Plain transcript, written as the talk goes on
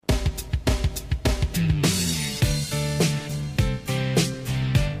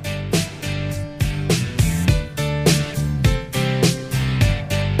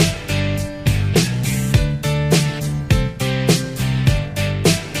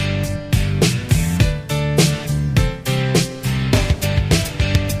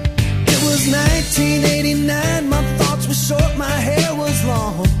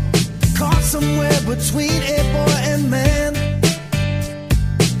between a boy and man.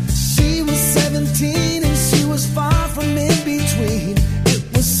 She was 17 and she was far from in between. It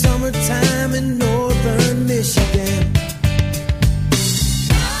was summertime in northern Michigan.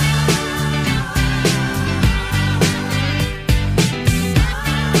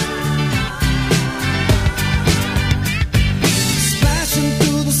 Splashing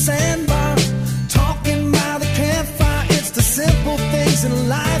through the sandbar, talking by the campfire. It's the simple things in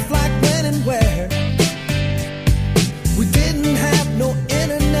life, like when and where. We didn't have no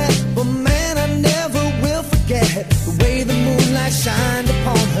internet, but man, I never will forget the way the moonlight shined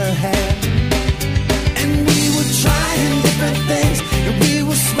upon her hair. And we were trying different things, and we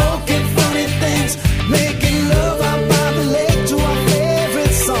were smoking funny things, making love out by the lake to our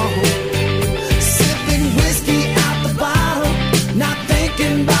favorite song, sipping whiskey out the bottle, not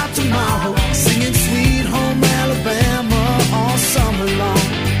thinking about tomorrow, singing Sweet Home Alabama all summer long.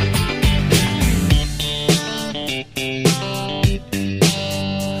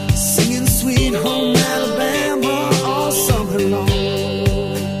 Singing Sweet Home Alabama all summer long.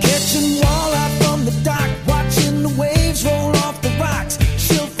 Catching walleye from the dock, watching the waves roll off the rocks.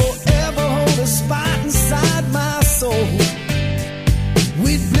 She'll forever hold a spot inside my soul.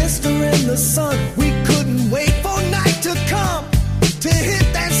 We'd blister in the sun, we couldn't wait for night to come to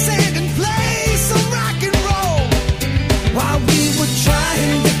hit that sand and play some rock and roll. While we were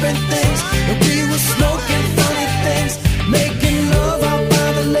trying different things, and we were smoking funny things, making love out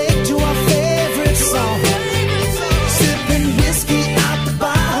by the lake to our favorite song, sipping whiskey out the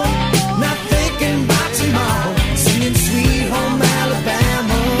bottle, not thinking about tomorrow, singing Sweet Home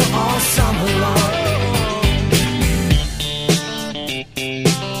Alabama all summer long.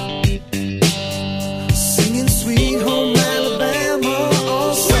 Singing Sweet Home Alabama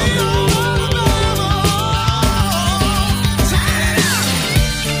all summer long.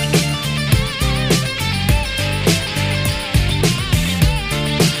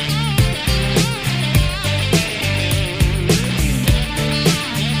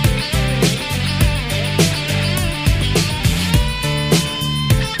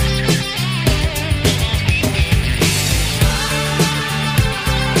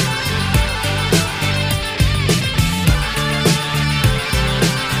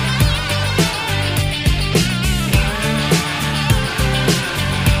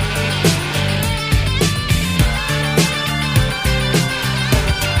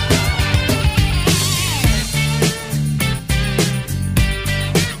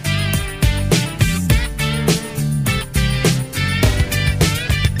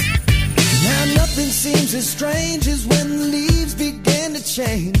 Now nothing seems as strange as when the leaves begin to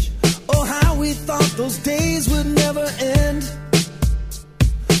change. Oh, how we thought those days would never end.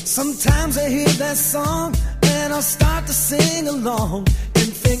 Sometimes I hear that song and I'll start to sing along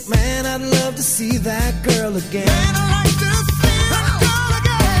and think, man, I'd love to see that girl again. Man, I'd like to see that girl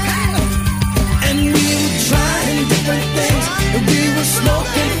again. And we were trying different things, and we were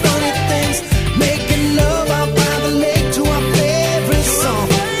smoking funny things, making love out by the lake to our favorite song,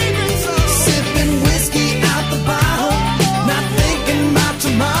 sipping whiskey out the bottle, not thinking about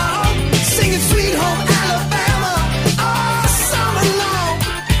tomorrow, singing Sweet Home Alabama all summer long.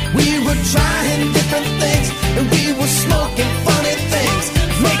 We were trying different things, and we were smoking funny things,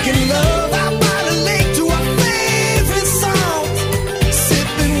 making love out by the lake to our favorite song,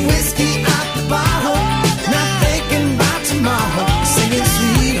 sipping whiskey out the bottle, not thinking about tomorrow, singing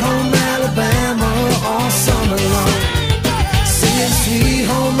Sweet Home Alabama all summer long. Singing Sweet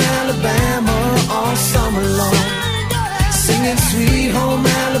Home Alabama all summer long. Singing Sweet Home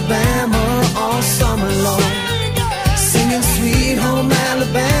Alabama all summer long. Singing Sweet Home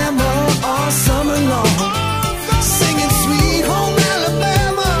Alabama all summer long. Singing Sweet Home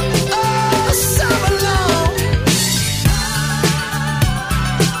Alabama all summer long.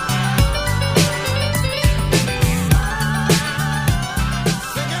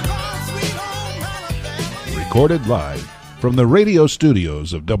 Recorded live from the radio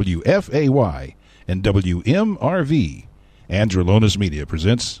studios of WFAY and WMRV, Androlonas Media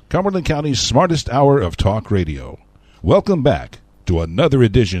presents Cumberland County's smartest hour of talk radio. Welcome back to another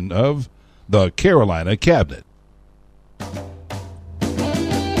edition of the Carolina Cabinet.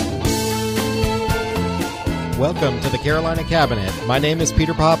 Welcome to the Carolina Cabinet. My name is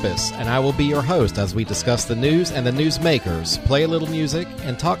Peter Pappas, and I will be your host as we discuss the news and the newsmakers, play a little music,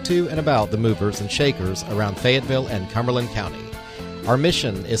 and talk to and about the movers and shakers around Fayetteville and Cumberland County. Our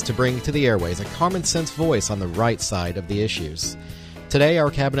mission is to bring to the airways a common-sense voice on the right side of the issues. Today, our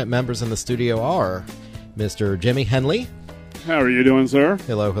Cabinet members in the studio are Mr. Jimmy Henley. How are you doing, sir?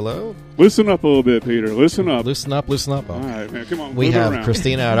 Hello, hello. Listen up a little bit, Peter. Listen up. Listen up, listen up. All right, man. Come on. We move have around.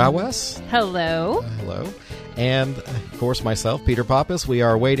 Christina Aragues. Hello. Hello. And, of course, myself, Peter Pappas. We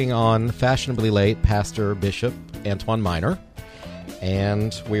are waiting on fashionably late Pastor Bishop Antoine Minor.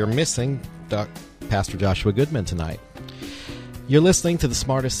 And we are missing Pastor Joshua Goodman tonight. You're listening to the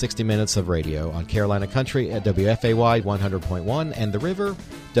smartest 60 minutes of radio on Carolina Country at WFAY 100.1 and The River,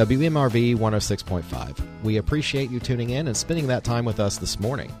 WMRV 106.5. We appreciate you tuning in and spending that time with us this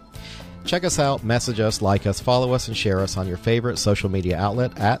morning. Check us out, message us, like us, follow us, and share us on your favorite social media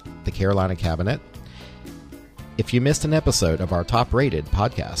outlet at The Carolina Cabinet. If you missed an episode of our top-rated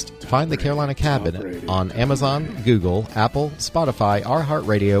podcast, find The Carolina Cabinet on Amazon, Google, Apple, Spotify,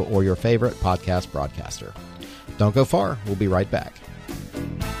 iHeartRadio, or your favorite podcast broadcaster. Don't go far. We'll be right back.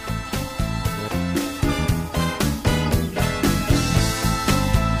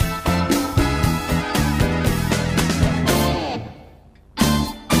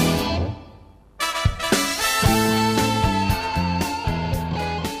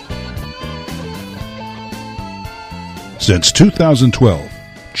 Since 2012,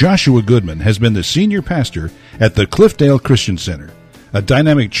 Joshua Goodman has been the senior pastor at the Cliffdale Christian Center, a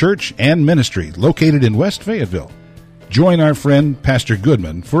dynamic church and ministry located in West Fayetteville. Join our friend Pastor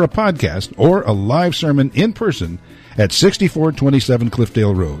Goodman for a podcast or a live sermon in person at 6427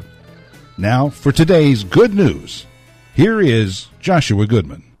 Cliffdale Road. Now for today's good news. Here is Joshua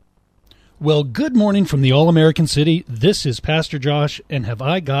Goodman. Well, good morning from the All-American City. This is Pastor Josh, and have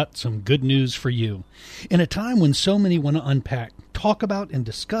I got some good news for you. In a time when so many want to unpack, talk about, and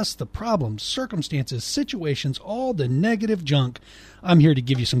discuss the problems, circumstances, situations, all the negative junk, I'm here to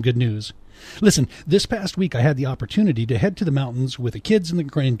give you some good news. Listen, this past week I had the opportunity to head to the mountains with the kids and the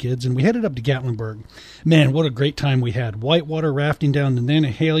grandkids, and we headed up to Gatlinburg. Man, what a great time we had. Whitewater rafting down to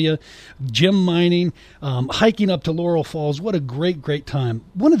Nantahala, gem mining, hiking up to Laurel Falls. What a great, great time.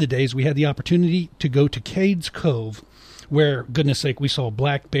 One of the days we had the opportunity to go to Cades Cove, where, goodness sake, we saw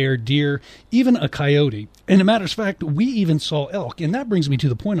black bear, deer, even a coyote. And a matter of fact, we even saw elk. And that brings me to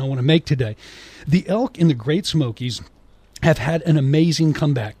the point I want to make today. The elk in the Great Smokies have had an amazing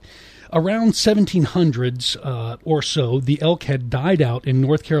comeback. Around 1700s or so, the elk had died out in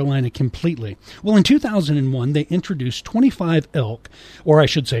North Carolina completely. Well, in 2001, they introduced 25 elk, or I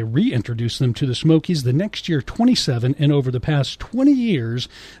should say reintroduced them to the Smokies. The next year, 27, and over the past 20 years,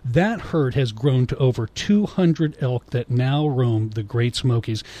 that herd has grown to over 200 elk that now roam the Great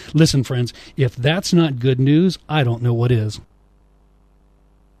Smokies. Listen, friends, if that's not good news, I don't know what is.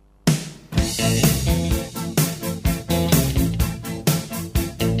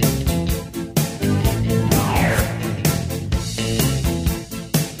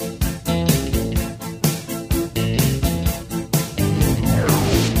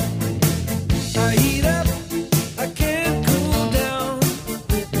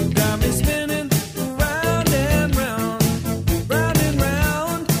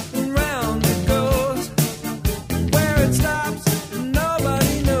 Stop.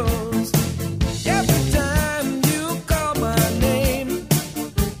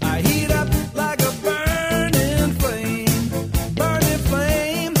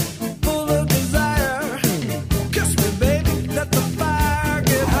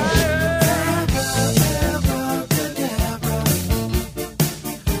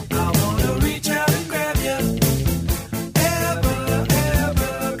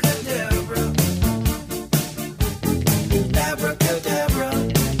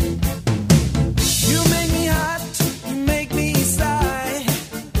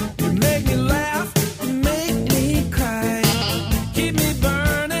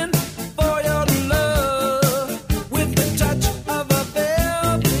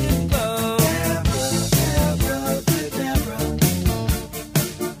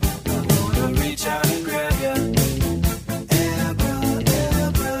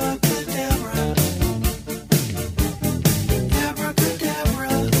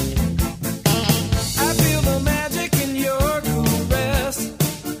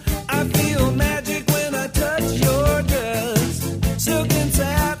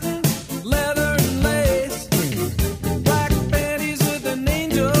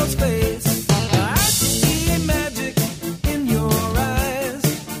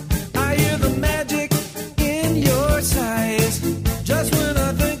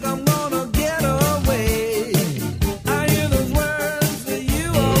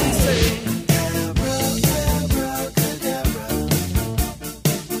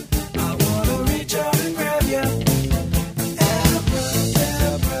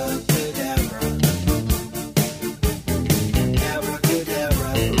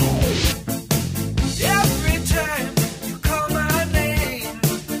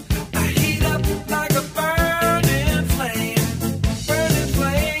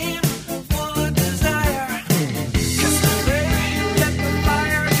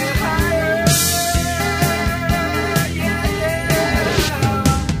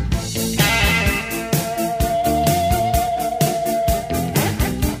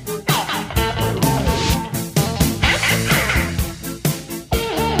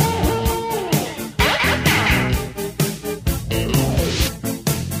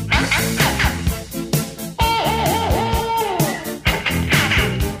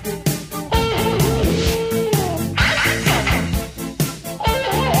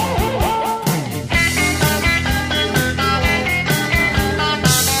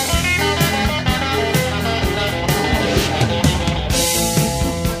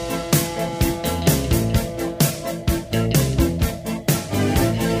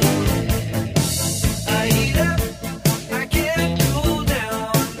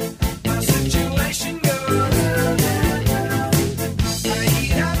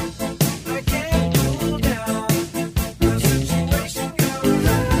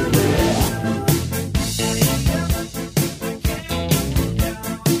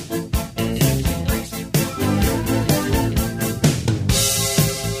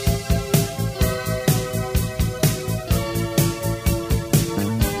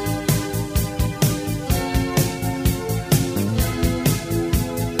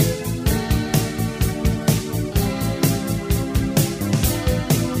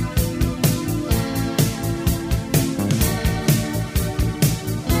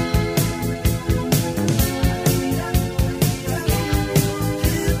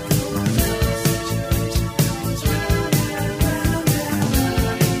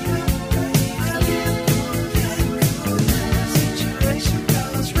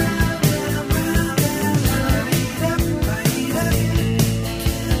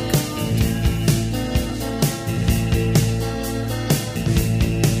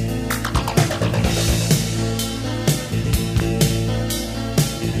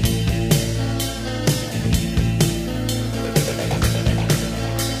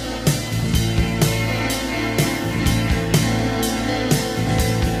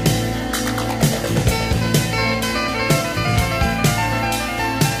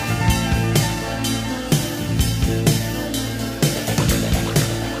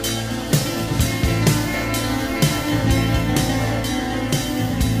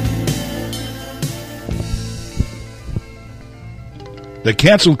 The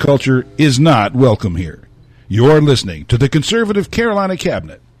cancel culture is not welcome here. You're listening to the Conservative Carolina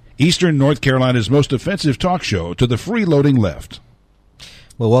Cabinet, Eastern North Carolina's most offensive talk show to the freeloading left.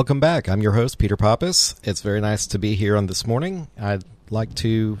 Well, welcome back. I'm your host, Peter Pappas. It's very nice to be here on this morning. I'd like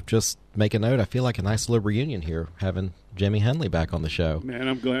to just make a note. I feel like a nice little reunion here, having Jimmy Henley back on the show. Man,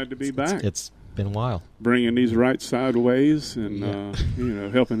 I'm glad to be back. It's been a while. Bringing these right sideways and,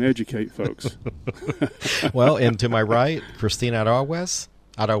 helping educate folks. Well, and to my right, Christine Adarwes.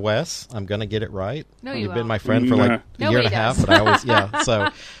 I'm going to get it right. No, You've you been won't. my friend for like a year and Nobody a half, does. but I always, So,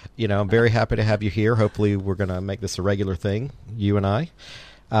 I'm very happy to have you here. Hopefully, we're going to make this a regular thing, you and I.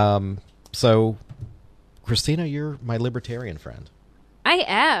 So, Christina, you're my libertarian friend. I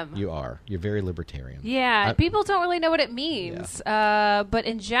am. You are. You're very libertarian. Yeah, people don't really know what it means. But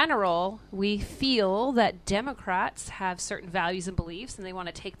in general, we feel that Democrats have certain values and beliefs, and they want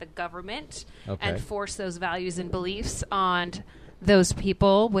to take the government and force those values and beliefs on those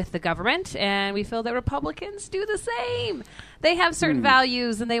people with the government. And we feel that Republicans do the same. They have certain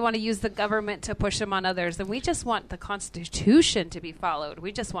values, and they want to use the government to push them on others. And we just want the Constitution to be followed.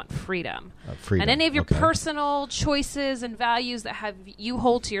 We just want freedom. Freedom. And any of your personal choices and values that have you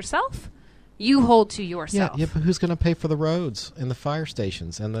hold to yourself, you hold to yourself. Yeah, but who's going to pay for the roads and the fire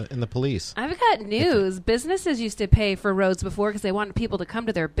stations and the police? I've got news. Businesses used to pay for roads before because they wanted people to come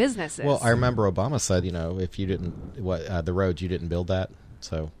to their businesses. Well, I remember Obama said, if you didn't, the roads, you didn't build that.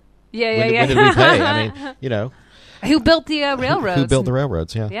 So yeah. when did we pay? I mean, Who built the railroads? Who built the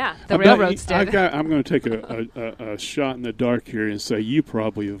railroads? Yeah. Yeah, the railroads did. I'm going to take a shot in the dark here and say you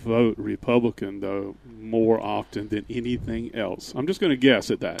probably vote Republican, though, more often than anything else. I'm just going to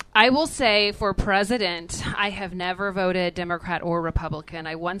guess at that. I will say for president, I have never voted Democrat or Republican.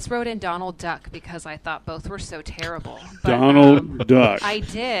 I once wrote in Donald Duck because I thought both were so terrible. But, Donald Duck. I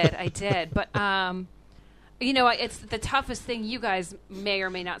did. But, it's the toughest thing you guys may or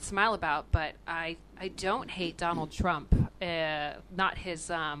may not smile about, but I don't hate Donald Trump, not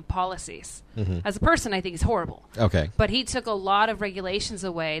his policies. Mm-hmm. As a person, I think he's horrible. Okay. But he took a lot of regulations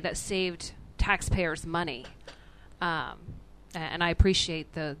away that saved taxpayers money. And I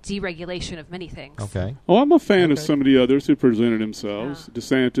appreciate the deregulation of many things. Okay. Well, I'm a fan of some of the others who presented themselves. Yeah.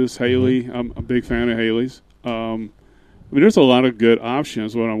 DeSantis, Haley. I'm a big fan of Haley's. There's a lot of good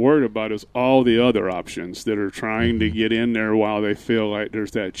options. What I'm worried about is all the other options that are trying to get in there while they feel like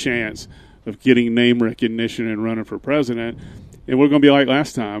there's that chance of getting name recognition and running for president. And we're going to be like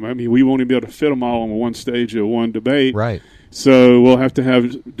last time. I mean, we won't even be able to fit them all on one stage of one debate. Right. So we'll have to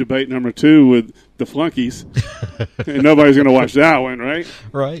have debate number 2 with the flunkies. And nobody's going to watch that one, right?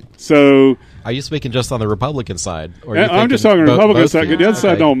 Right. So are you speaking just on the Republican side? Or I'm just talking Republican side. The other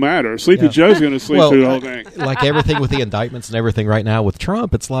side don't matter. Sleepy Joe's going to sleep through the whole thing. Like everything with the indictments and everything right now with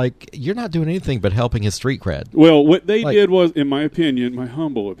Trump, it's like you're not doing anything but helping his street cred. Well, what they did was, in my opinion, my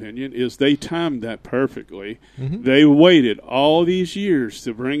humble opinion, is they timed that perfectly. Mm-hmm. They waited all these years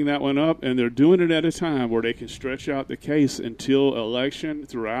to bring that one up, and they're doing it at a time where they can stretch out the case until election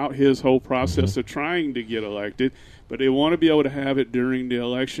throughout his whole process of trying to get elected. But they want to be able to have it during the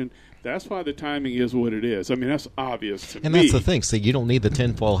election. That's why the timing is what it is. I mean, that's obvious to me. And that's the thing. See, you don't need the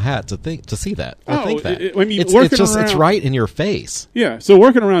tinfoil hat to see that or think that. It's right in your face. Yeah. So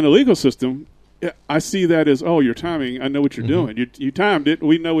working around the legal system, I see that as, your timing. I know what you're doing. You timed it.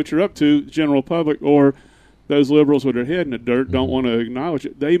 We know what you're up to. General public or those liberals with their head in the dirt don't want to acknowledge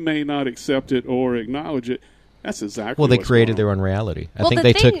it. They may not accept it or acknowledge it. That's exactly. Well, they created their own reality. I think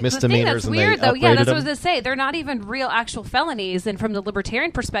they took misdemeanors and they upgraded them. That's what I was going to say. They're not even real actual felonies, and from the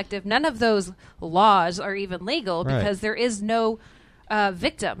libertarian perspective, none of those laws are even legal because there is no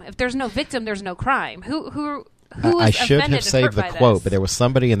victim. If there's no victim, there's no crime. Who I should have saved the quote, but there was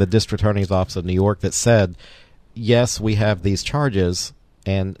somebody in the district attorney's office of New York that said, "Yes, we have these charges,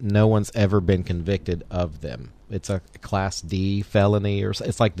 and no one's ever been convicted of them." It's a Class D felony, or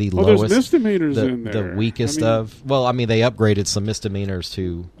it's like the lowest. There's misdemeanors in there. The weakest of. Well, I mean, they upgraded some misdemeanors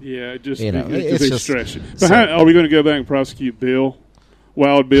to. Yeah, it's just stretch it. But how, are we going to go back and prosecute Bill?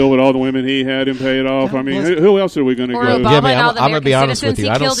 Wild Bill with all the women he had and paid off. I mean, who else are we going to go? Obama Jimmy, and all the I'm going to be honest with citizens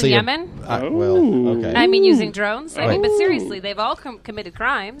you. I don't killed see in Yemen. Okay. I mean, using drones. I mean, but seriously, they've all committed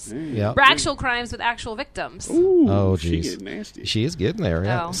crimes. Yeah. Actual crimes with actual victims. Ooh, oh, geez, she is getting there.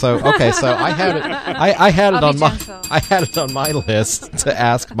 Yeah. Oh. So so I had it. I had it on my list to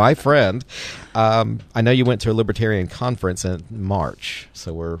ask my friend. I know you went to a libertarian conference in March,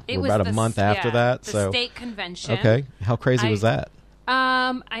 so we're about a month after that. The so state convention. Okay, how crazy was that?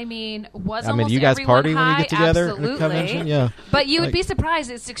 I mean, you guys party when you get together Absolutely. at a convention? Yeah. But you would be surprised.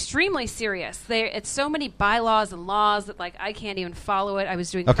 It's extremely serious. It's so many bylaws and laws that, like, I can't even follow it. I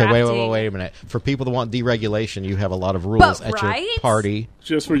was doing crafting. Wait a minute. For people that want deregulation, you have a lot of rules at your party.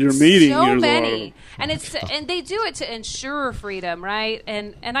 Just for your meeting, so there's many. And and they do it to ensure freedom, right?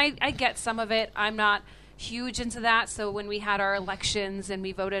 And I get some of it. I'm not huge into that. So when we had our elections and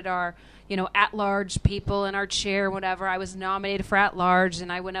we voted our at-large people and our chair, whatever, I was nominated for at-large,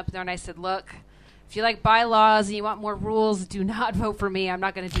 and I went up there and I said, look, if you like bylaws and you want more rules, do not vote for me. I'm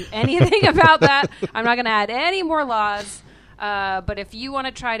not going to do anything about that. I'm not going to add any more laws. But if you want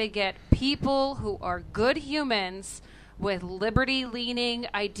to try to get people who are good humans with liberty-leaning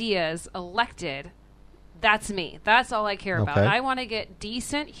ideas elected, that's me. That's all I care about. I want to get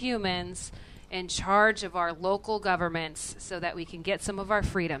decent humans in charge of our local governments so that we can get some of our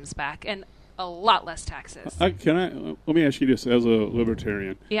freedoms back and a lot less taxes. Let me ask you this as a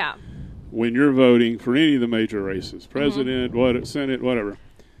libertarian. Yeah. When you're voting for any of the major races, president, Senate, whatever,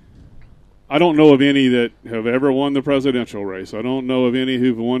 I don't know of any that have ever won the presidential race. I don't know of any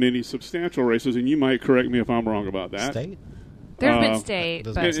who've won any substantial races, and you might correct me if I'm wrong about that. State? There's been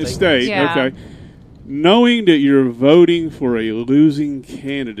state. State, yeah. Okay. Knowing that you're voting for a losing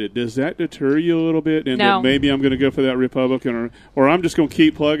candidate, does that deter you a little bit? And no. that maybe I'm going to go for that Republican, or I'm just going to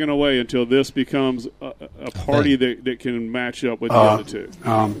keep plugging away until this becomes a party that can match up with the other two.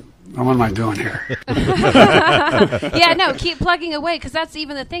 What am I doing here? Yeah, no, keep plugging away, because that's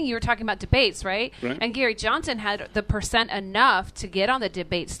even the thing. You were talking about debates, right? And Gary Johnson had the percent enough to get on the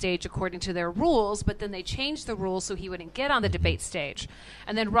debate stage according to their rules, but then they changed the rules so he wouldn't get on the debate stage.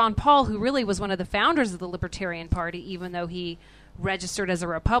 And then Ron Paul, who really was one of the founders of the Libertarian Party, even though he registered as a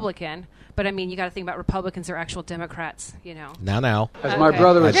Republican, but I mean, you got to think about Republicans are actual Democrats, Now. As my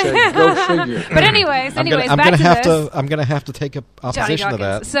brother would say, go figure. But anyways, I'm gonna have to take a opposition to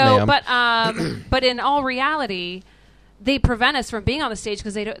that. So, but in all reality, they prevent us from being on the stage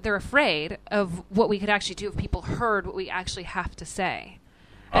because they're afraid of what we could actually do if people heard what we actually have to say.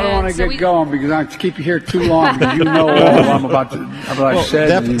 I don't want to get going because I keep you here too long. Because you know all I'm about to. What I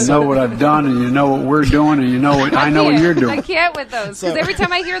said, and you know what I've done, and you know what we're doing, and you know what I know what you're doing. I can't with those because every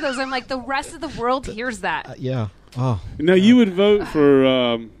time I hear those, I'm like, the rest of the world hears that. Yeah. Oh. Now you would vote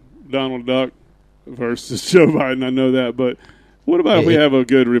for Donald Duck versus Joe Biden. I know that, but what about if we have a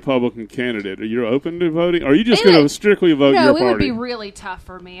good Republican candidate? Are you open to voting? Or are you just going to strictly vote your party? No, it would be really tough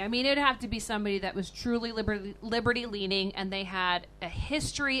for me. I mean, it would have to be somebody that was truly liberty-leaning, and they had a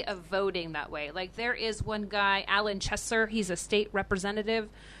history of voting that way. Like, there is one guy, Alan Chesser. He's a state representative,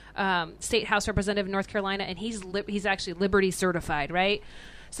 state House representative in North Carolina, and he's actually Liberty certified, right?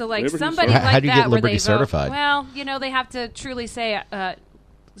 So, like, somebody like that. How do you get where Liberty they certified? Well, they have to truly say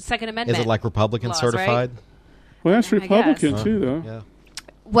Second Amendment. Is it like Republican laws, certified? Right? Well, that's Republican, too, though. Yeah.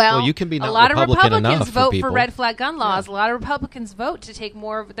 Well, you can be not a lot of Republican Republicans vote for red flag gun laws. Yeah. A lot of Republicans vote to take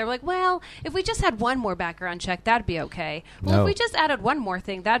more. They're like, well, if we just had one more background check, that'd be okay. Well, if we just added one more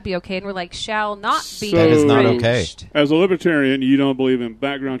thing, that'd be okay. And we're like, shall not be. That is not okay. As a libertarian, you don't believe in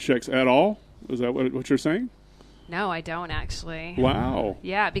background checks at all? Is that what you're saying? No, I don't actually. Wow.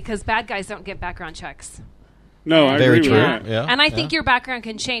 Yeah, because bad guys don't get background checks. No, I agree with that. Yeah. And I think your background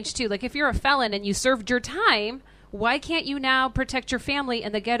can change, too. Like, if you're a felon and you served your time, why can't you now protect your family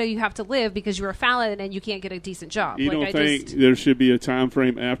in the ghetto you have to live because you're a felon and you can't get a decent job? You don't think there should be a time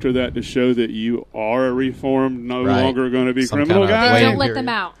frame after that to show that you are a reformed, no longer going to be criminal guy? They don't let them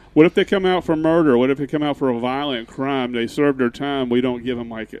out. What if they come out for murder? What if they come out for a violent crime? They served their time. We don't give them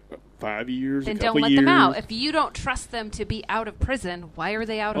like 5 years, and a couple don't let years. them out. If you don't trust them to be out of prison, why are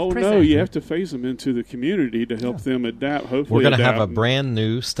they out of prison? Oh, no, you have to phase them into the community to help them adapt. Hopefully, we're going to have a brand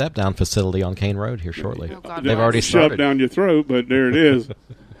new step-down facility on Kane Road here shortly. Oh, they've already started. Shoved down your throat, but there it is.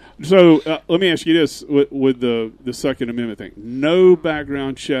 So let me ask you this with the Second Amendment thing. No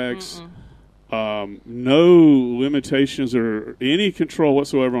background checks, no limitations or any control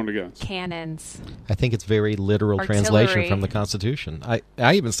whatsoever on the guns. Cannons. I think it's very literal translation from the Constitution.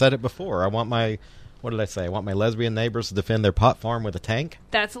 I even said it before. I want my, what did I say? I want my lesbian neighbors to defend their pot farm with a tank.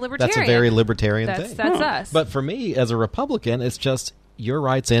 That's a libertarian. That's a very libertarian thing. That's us. But for me, as a Republican, it's just your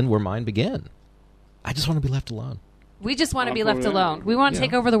rights end where mine begin. I just want to be left alone. We just want to be left alone. We want to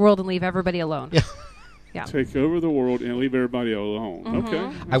take over the world and leave everybody alone. Yeah. Take over the world and leave everybody alone. Mm-hmm.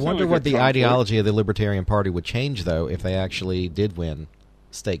 Okay. I wonder what the ideology of the Libertarian Party would change, though, if they actually did win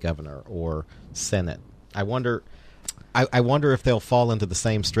state governor or Senate. I wonder. I wonder if they'll fall into the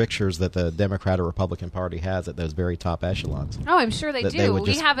same strictures that the Democrat or Republican Party has at those very top echelons. Oh, I'm sure they do.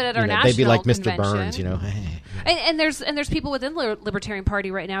 We have it at our national they'd be like Mr. convention. Burns, you know. And there's people within the Libertarian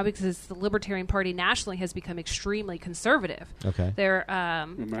Party right now because the Libertarian Party nationally has become extremely conservative. Okay.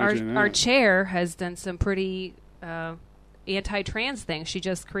 Our chair has done some pretty anti-trans things. She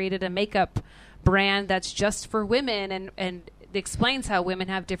just created a makeup brand that's just for women and explains how women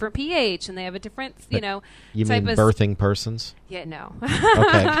have different pH and they have a different, You type mean of birthing persons? Yeah, no.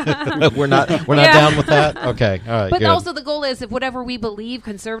 Okay. we're not down with that. Okay. All right. But good. also the goal is if whatever we believe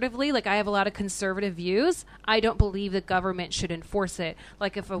conservatively, like I have a lot of conservative views, I don't believe the government should enforce it.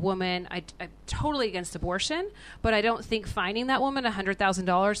 Like if a woman, I'm totally against abortion, but I don't think fining that woman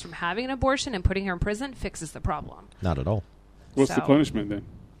 $100,000 from having an abortion and putting her in prison fixes the problem. Not at all. What's the punishment then?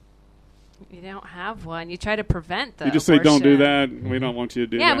 You don't have one. You try to prevent the You just abortion. say, don't do that. We don't want you to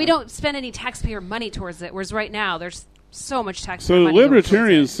do that. Yeah, we don't spend any taxpayer money towards it, whereas right now there's so much taxpayer So money. the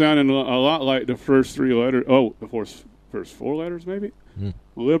Libertarians sounded a lot like the first three letters. Oh, the first four letters maybe?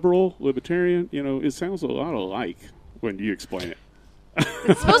 Liberal, Libertarian. It sounds a lot alike when you explain it.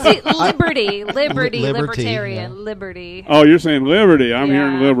 It's supposed to be liberty, libertarian, liberty. Oh, you're saying liberty. I'm Yeah.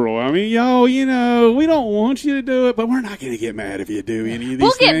 hearing liberal. I mean, we don't want you to do it, but we're not going to get mad if you do any of these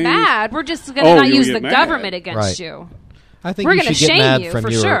We'll things. get mad. We're just going to not you'll use get the mad. government against Right. you. I think We're you gonna should get shame mad you, from for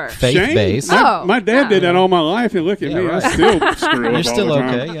your sure. faith Shame? base. My dad did that all my life, and look at me. right. I still screw up You're still all the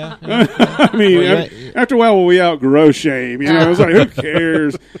time. okay, yeah. I mean, Well, after a while, we outgrow shame. It's like, who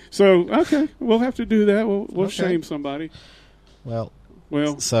cares? So, okay, we'll have to do that. We'll shame somebody. Well,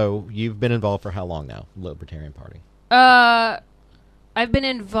 Well, so you've been involved for how long now, Libertarian Party? I've been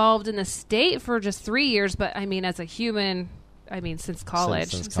involved in the state for just 3 years, but I mean, as a human, since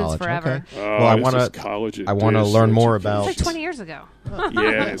college, Since since forever. Okay. Well, I want to learn more about. It's like 20 years ago.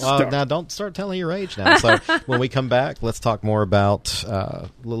 Yes. Well, now don't start telling your age now. So when we come back, let's talk more about a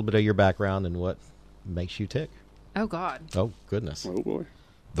little bit of your background and what makes you tick. Oh, God. Oh, goodness. Oh, boy.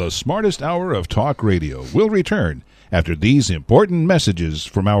 The smartest hour of talk radio will return after these important messages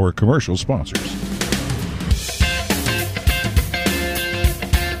from our commercial sponsors.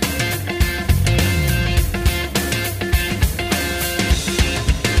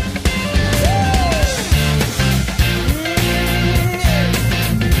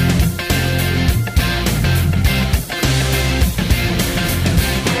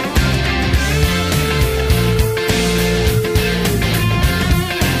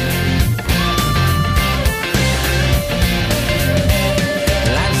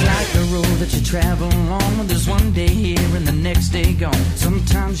 Travel on, there's one day here and the next day gone.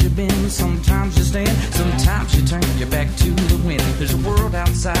 Sometimes you bend, sometimes you stand, sometimes you turn your back to the wind. There's a world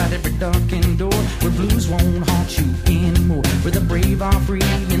outside every darkened door where blues won't haunt you anymore, where the brave are free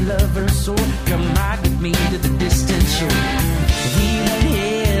and lovers soar. Come ride with me to the distant shore. We won't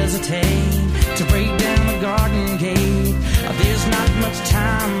hesitate to break down the garden gate. There's not much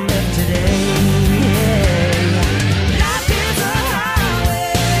time left today.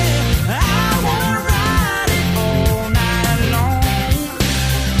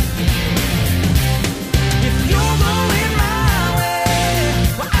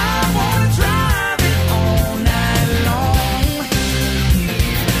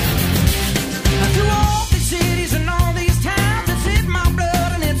 My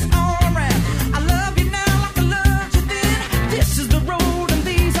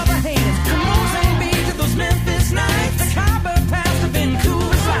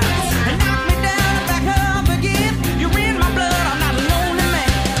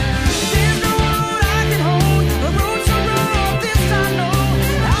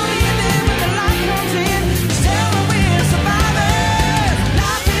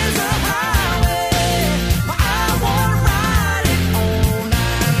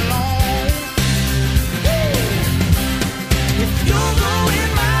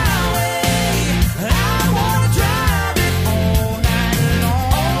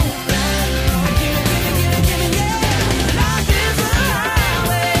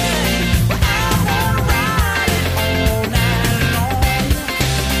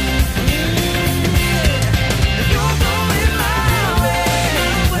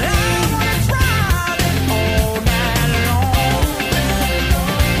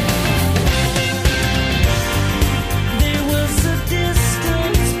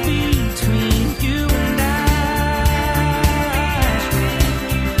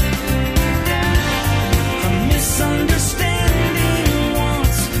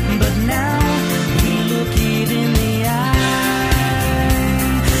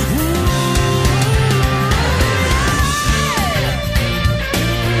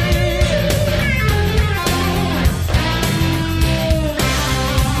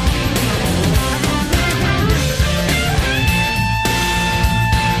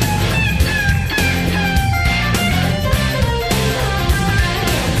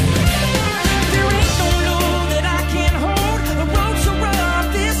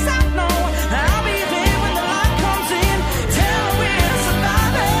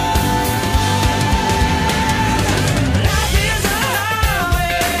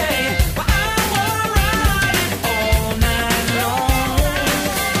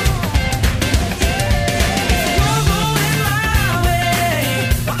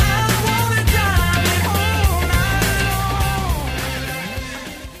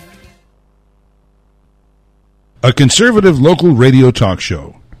A conservative local radio talk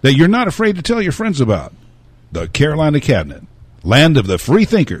show that you're not afraid to tell your friends about. The Carolina Cabinet, land of the free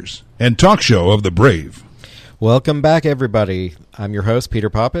thinkers and talk show of the brave. Welcome back, everybody. I'm your host, Peter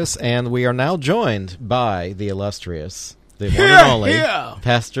Pappas, and we are now joined by the illustrious, the one and only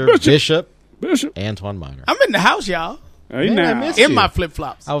Pastor Bishop Antoine Minor. I'm in the house, y'all. Hey, man, I missed you. In my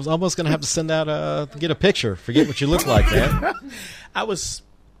flip-flops. I was almost going to have to send out get a picture. Forget what you look like, man. I was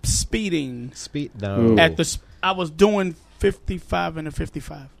speeding. No. I was doing 55 and a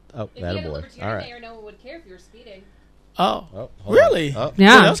 55. Oh, that a boy. All right. Mayor, no one would care if you were speeding. Oh really? Oh.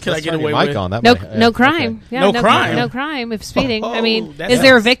 Yeah. What else can I get away with? No crime. Okay. Yeah, no crime. No crime if speeding. I mean, that's is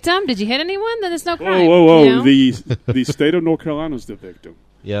there a victim? Did you hit anyone? Then there's no crime. Whoa. You know? The state of North Carolina is the victim.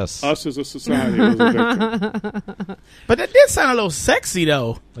 Yes. Us as a society was a victim. But that did sound a little sexy,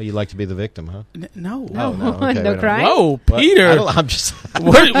 though. Oh, you like to be the victim, huh? No. Oh, no. Okay, no crime? Whoa, Peter. I'm just...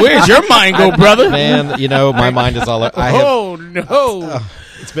 Where's your mind go, brother? Man, my mind is all... no.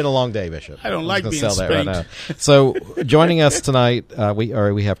 It's been a long day, Bishop. I don't like being sell that spanked. right now. So, joining us tonight, we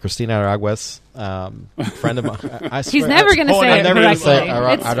have Christina Aragues, friend of mine. He's never going to say it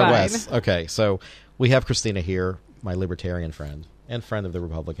correctly. It's fine. Okay, so we have Christina here, my libertarian friend, and friend of the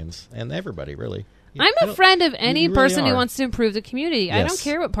Republicans, and everybody, really. I'm a friend of any really person are. who wants to improve the community. Yes. I don't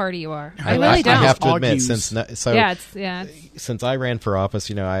care what party you are. I really don't. I have to admit, since I ran for office,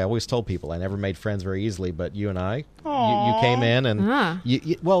 I always told people I never made friends very easily, but you and I, you came in, and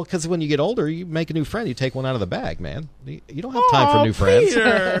because when you get older, you make a new friend, you take one out of the bag, man. You don't have time for new friends.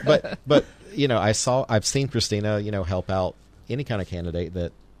 But I've seen Christina, help out any kind of candidate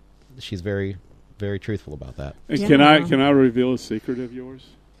that she's very, very truthful about that. And can I reveal a secret of yours?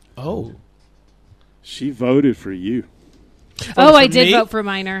 Oh. She voted for you. I did vote for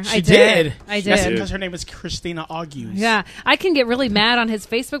Minor. She did. I did. That's because her name is Christina Argues. Yeah. I can get really mad on his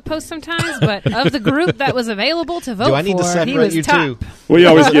Facebook posts sometimes, but of the group that was available to vote Do I need to separate you top. too? We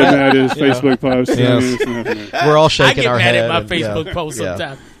always get mad at his Facebook posts. Yes. We're all shaking our head. I get mad at my Facebook posts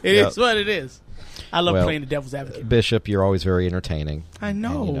sometimes. It is what it is. I love playing the devil's advocate. Bishop, you're always very entertaining. I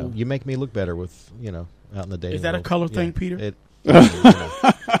know. And, you make me look better with, out in the day. Is that a color thing, Peter?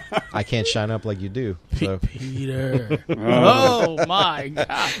 I can't shine up like you do. So. Peter. Oh, my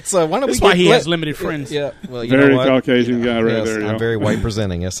God. So why don't That's why he has limited friends. Yeah. Well, very Caucasian guy right there. I'm very white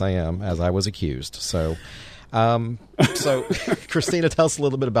presenting. Yes, I am, as I was accused. So, Christina, tell us a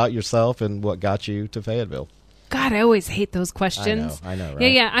little bit about yourself and what got you to Fayetteville. God, I always hate those questions. I know,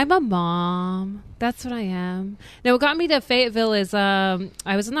 right? Yeah, I'm a mom. That's what I am. Now, what got me to Fayetteville is I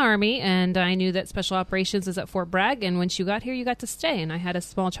was in the Army, and I knew that Special Operations is at Fort Bragg, and once you got here, you got to stay. And I had a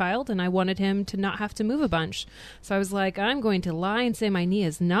small child, and I wanted him to not have to move a bunch. So I was like, I'm going to lie and say my knee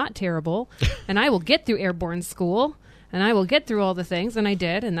is not terrible, and I will get through airborne school, and I will get through all the things, and I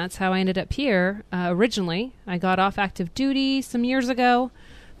did, and that's how I ended up here originally. I got off active duty some years ago.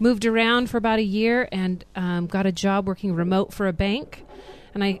 Moved around for about a year and got a job working remote for a bank.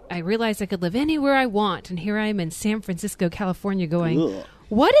 And I realized I could live anywhere I want. And here I am in San Francisco, California going,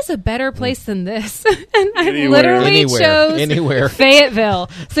 what is a better place than this? And I literally chose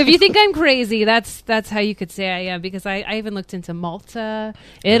Fayetteville. So if you think I'm crazy, that's how you could say I am. Because I even looked into Malta,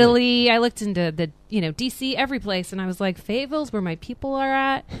 Italy. I looked into the D.C., every place. And I was like, Fayetteville's where my people are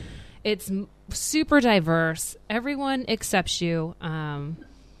at. It's super diverse. Everyone accepts you.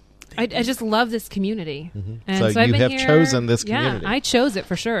 I just love this community. Mm-hmm. And so you have chosen this community. Yeah, I chose it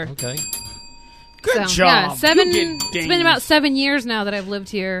for sure. Okay. Good job. Yeah, it's been about 7 years now that I've lived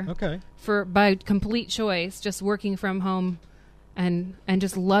here. Okay. By complete choice, just working from home and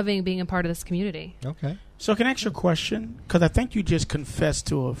just loving being a part of this community. Okay. So can I ask you a question? Because I think you just confessed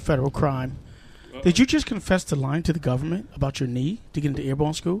to a federal crime. Did you just confess to lying to the government about your knee to get into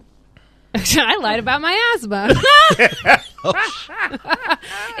airborne school? I lied about my asthma.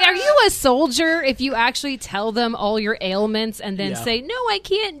 Are you a soldier if you actually tell them all your ailments and then say, no, I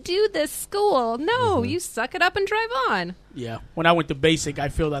can't do this school? No, you suck it up and drive on. Yeah. When I went to basic, I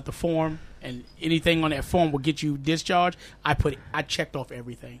filled out the form, and anything on that form would get you discharged. I checked off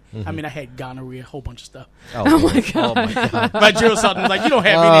everything. Mm-hmm. I mean, I had gonorrhea, a whole bunch of stuff. Oh my God. My drill sergeant was like, you don't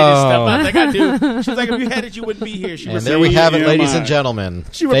have any of this stuff. I was like, I do. She was like, if you had it, you wouldn't be here. And there we have it, ladies and gentlemen.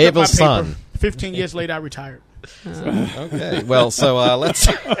 Fayetteville's son. 15 years later, I retired. Okay. Well, so let's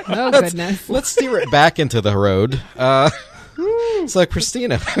steer it back into the road. So,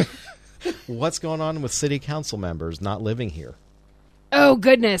 Christina, what's going on with city council members not living here? Oh,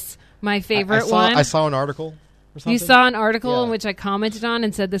 goodness. My favorite one. I saw an article. or something? You saw an article in which I commented on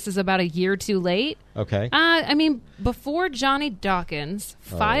and said this is about a year too late. Okay. I mean, before Johnny Dawkins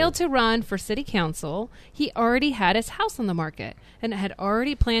filed to run for city council, he already had his house on the market and had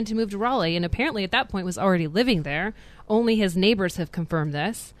already planned to move to Raleigh, and apparently at that point was already living there. Only his neighbors have confirmed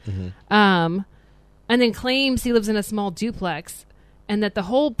this. And then claims he lives in a small duplex, and that the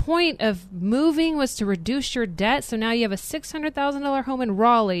whole point of moving was to reduce your debt. So now you have a $600,000 home in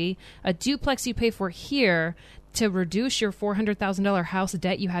Raleigh, a duplex you pay for here, to reduce your $400,000 house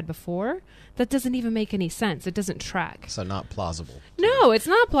debt you had before. That doesn't even make any sense. It doesn't track. So not plausible. No, it's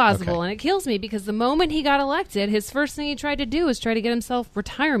not plausible, Okay. and it kills me because the moment he got elected, his first thing he tried to do was try to get himself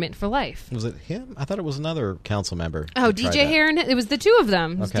retirement for life. Was it him? I thought it was another council member. Oh, that tried DJ that. Heron. It was the two of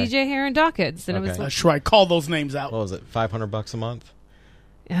them. It was Okay. DJ Heron Dawkins, and it was Okay. That's right. Call those names out. What was it? $500 a month.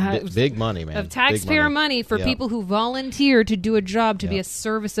 it was Big money, man. of Big taxpayer money for Yeah. people who volunteer to do a job to be Yeah. a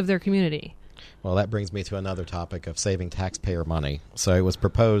service of their community. Well, that brings me to another topic of saving taxpayer money. So it was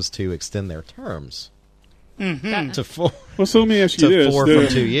proposed to extend their terms to four. Well, so let me ask you To this: 4 from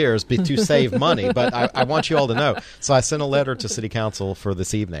 2 years to save money. But I want you all to know. So I sent a letter to City Council for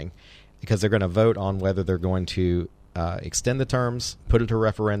this evening because they're going to vote on whether they're going to extend the terms, put it to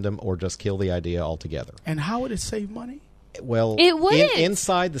referendum, or just kill the idea altogether. And how would it save money? Well, It wouldn't.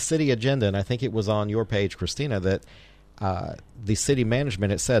 inside the city agenda, and I think it was on your page, Christina, that the city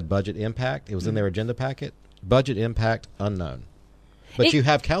management, it said budget impact. It was in their agenda packet. Budget impact unknown. But It- you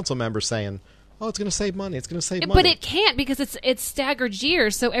have council members saying, oh, it's going to save money. It's going to save money. But it can't because it's staggered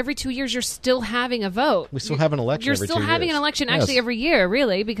years. So every 2 years, you're still having a vote. We still have an election You're every still 2 having years. an election Yes. actually every year,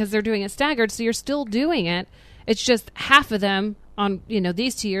 really, because they're doing it staggered. So you're still doing it. It's just half of them on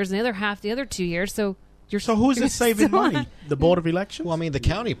these 2 years, and the other half the other 2 years. So you're So who's it saving still money? The Board of Elections? Well, I mean, the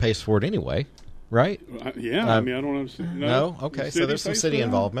county pays for it anyway, right? Yeah, I mean, I don't understand. No? Okay, The so there's some pays city for that?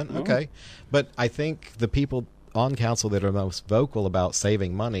 involvement. No. Okay. But I think the people on council that are most vocal about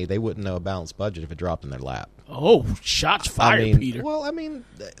saving money, they wouldn't know a balanced budget if it dropped in their lap. Oh, shots fired, Peter. Well, I mean,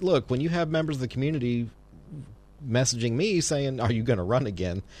 look, when you have members of the community messaging me saying, "Are you going to run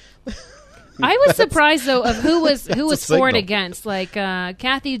again?" I was surprised though of who was for and signal. against. Like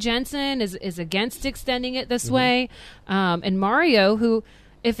Kathy Jensen is against extending it Mm-hmm. this way, and Mario, who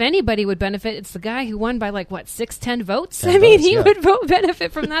if anybody would benefit, it's the guy who won by 6-10 votes. 10 I mean, votes, he yeah. would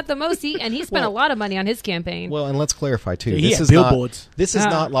benefit from that the most. He spent a Well- lot of money on his campaign. Well, and let's clarify too. Yeah, he this had is billboards. not. This is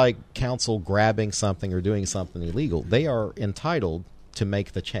not like council grabbing something or doing something illegal. They are entitled to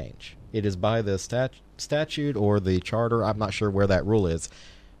make the change. It is by the statute or the charter. I'm not sure where that rule is,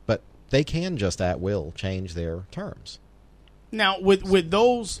 but they can just at will change their terms. Now, would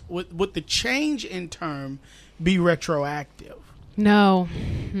the change in term be retroactive? No.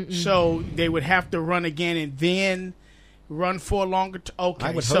 So they would have to run again and then run for a longer okay,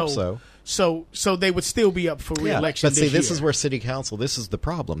 I would hope so. So they would still be up for re-election. But see, this year. is where city council. This is the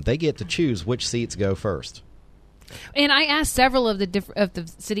problem. They get to choose which seats go first. And I asked several of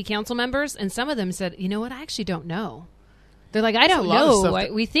the city council members, and some of them said, "You know what? I actually don't know." They're like, "I don't a lot of know. stuff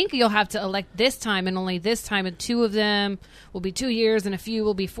that- We think you'll have to elect this time, and only this time, and 2 of them will be 2 years, and a few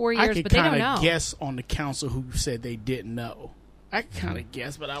will be 4 I years." could But they don't kind know. of guess on the council who said they didn't know. I can kind of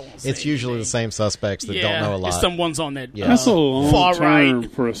guess, but I won't say It's usually the anything. same suspects that Yeah, don't know a lot. It's someone's on that. Yeah. That's a long far term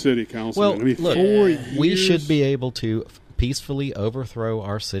right. for a city council. Well, I mean, look, 4 years. we should be able to peacefully overthrow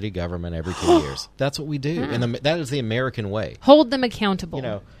our city government every 2 years. That's what we do, and that is the American way. Hold them accountable. You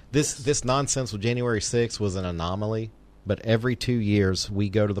know, this nonsense with January 6th was an anomaly, but every 2 years we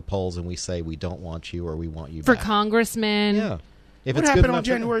go to the polls and we say we don't want you or we want you for back. congressmen. Yeah. If What it's good happened enough on for-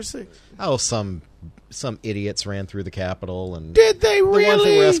 January 6th? Oh, some idiots ran through the Capitol and Did they the ones that were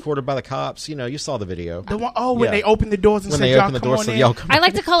really? escorted by the cops. You know, you saw the video. The one, when Yeah. they opened the doors and When said, they "Y'all opened the come doors, on said, in." "Y'all come I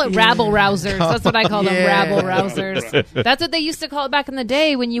like to call it rabble rousers. That's what I call them, Yeah. rabble rousers. That's what they used to call it back in the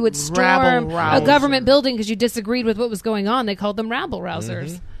day when you would storm Rabble a rouser. government building because you disagreed with what was going on. They called them rabble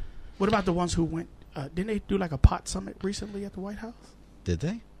rousers. Mm-hmm. What about the ones who went? Didn't they do like a pot summit recently at the White House? Did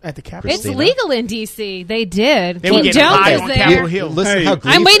they? At the Capitol? It's Christina? legal in D.C. They did. They were King getting Jones high is on there. Capitol Hill. Listen, Hey. how I'm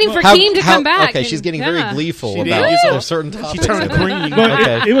gleeful, waiting for how- Keem to how- come back. Okay, she's getting very Yeah. gleeful She did. about You saw- there's certain topics. She turned green. But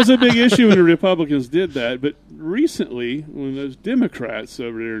Okay. it was a big issue when the Republicans did that. But recently, when those Democrats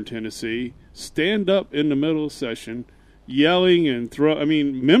over there in Tennessee stand up in the middle of session, yelling and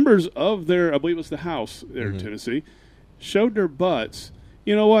members of their, I believe it was the House there Mm-hmm. in Tennessee, showed their butts.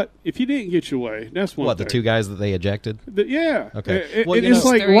 You know what? If you didn't get your way, that's one What, thing. the 2 guys that they ejected? Yeah. Okay. It- Well, you it's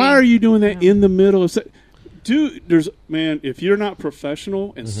know- like, Three. why are you doing that in the middle of if you're not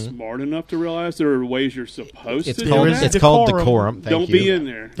professional and smart enough to realize there are ways you're supposed to do that. It's called decorum. Don't be in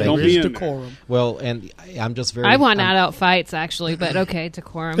there. Don't be in there. Well, and I'm just very... I want adult fights, actually, but okay,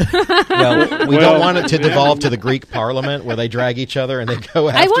 decorum. Well, we don't want it to devolve to the Greek parliament where they drag each other and they go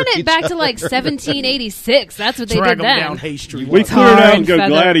after I want it back other. to like 1786. That's what they Drag did them then. down Hay Street. We clear it out and go Feather.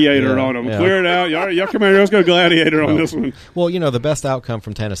 gladiator on them. Clear it out. Y'all come here. Let's go gladiator on this one. Well, the best outcome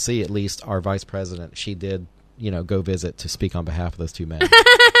from Tennessee, at least our vice president, she did, go visit to speak on behalf of those two men.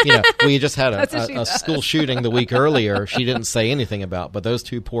 We just had a school shooting the week earlier. She didn't say anything about, but those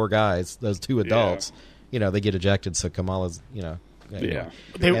two poor guys, those two adults, they get ejected. So Kamala's,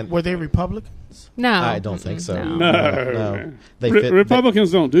 Were they Republicans? No. I don't think so. No. No.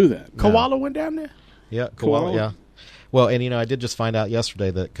 Republicans don't do that. Koala went down there? Yeah, Koala, yeah. Well, and I did just find out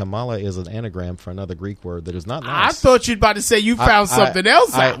yesterday that Kamala is an anagram for another Greek word that is not nice. I thought you'd about to say you found something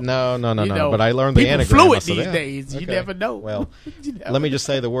else out. No. But I learned the anagram. Fluid these days. You never know. Well, let me just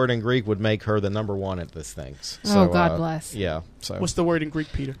say the word in Greek would make her the number one at this thing. So, God bless. Yeah. So what's the word in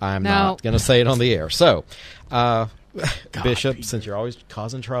Greek, Peter? I'm not going to say it on the air. So, Bishop, Peter, since you're always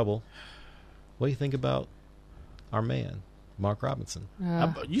causing trouble, what do you think about our man? Mark Robinson.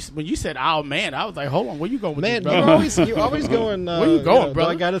 When you said "our man," I was like, "Hold on, where you going with man, this, brother?" You're always going. Where you going,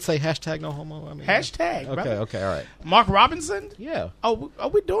 brother? Do I got to say hashtag no homo? I mean, hashtag. Okay, brother. okay, all right. Mark Robinson. Yeah. Oh,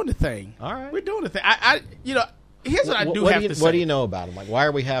 we're doing the thing. All right, we're doing the thing. Here's what I do have to say. What do you know about him? Like, why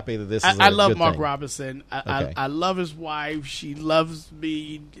are we happy that this is? I love good Mark thing? Robinson. I love his wife. She loves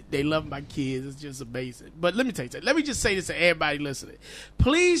me. They love my kids. It's just amazing. But let me tell you something. Let me just say this to everybody listening.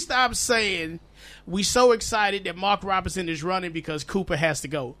 Please stop saying we so excited that Mark Robinson is running because Cooper has to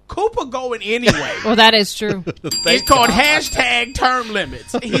go. Cooper going anyway. Well, that is true. It's called hashtag term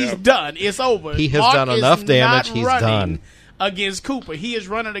limits. He's done. It's over. He has Mark done enough damage. He's done. Against Cooper. He is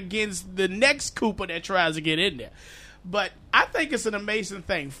running against the next Cooper that tries to get in there. But I think it's an amazing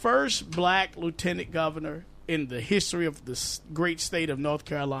thing. First black lieutenant governor in the history of the great state of North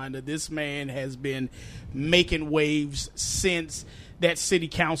Carolina. This man has been making waves since that city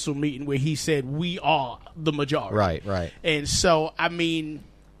council meeting where he said, "We are the majority." Right. And so, I mean...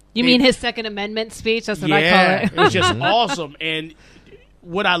 You mean his Second Amendment speech? That's what I call it. It's just awesome. And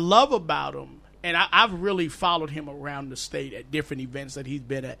what I love about him, and I've really followed him around the state at different events that he's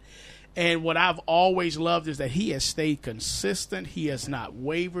been at. And what I've always loved is that he has stayed consistent. He has not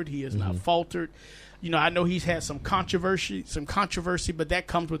wavered. He has not faltered. I know he's had some controversy, but that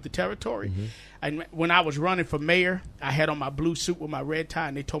comes with the territory. And when I was running for mayor, I had on my blue suit with my red tie,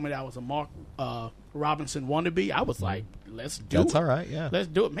 and they told me that I was a Mark Robinson wannabe. I was like, let's do it. That's all right, yeah. Let's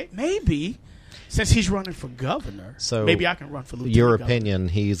do it. Maybe... Since he's running for governor, so maybe I can run for lieutenant your governor. Opinion,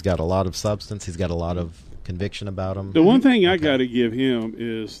 he's got a lot of substance. He's got a lot of conviction about him. The one thing I got to give him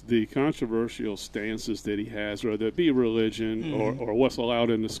is the controversial stances that he has, whether it be religion or what's allowed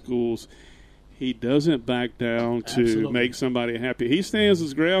in the schools. He doesn't back down to make somebody happy. He stands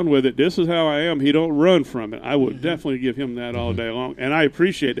his ground with it. This is how I am. He don't run from it. I would definitely give him that all day long. And I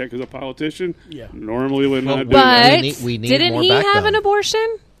appreciate that because a politician normally would not do that. But didn't he have an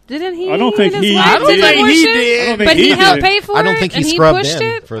abortion? Didn't he? I don't think he did. I don't think he did. But he helped pay for it. I don't think he scrubbed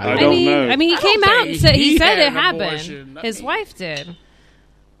in for that. I don't know. I mean, he came out and said he said it happened. Abortion. His wife did.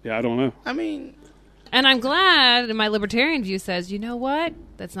 Yeah, I don't know. I mean, and I'm glad. And my libertarian view says, you know what?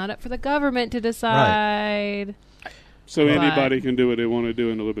 That's not up for the government to decide. Right. So anybody can do what they want to do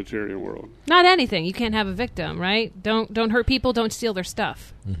in the libertarian world. Not anything. You can't have a victim, right? Don't hurt people. Don't steal their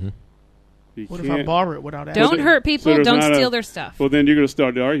stuff. What if I borrow it without asking? Don't hurt people. So don't steal their stuff. Well, then you're going to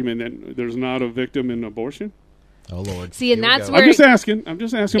start the argument that there's not a victim in abortion? Oh, Lord. See, and that's where... I'm just asking for a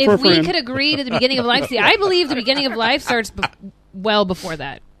friend. If we could agree to the beginning of life... See, I believe the beginning of life starts well before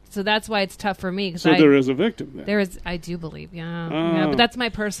that. So that's why it's tough for me. So there is a victim then? There is. I do believe, yeah. But that's my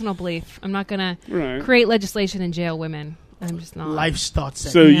personal belief. I'm not going to create legislation and jail women. I'm just not. Life starts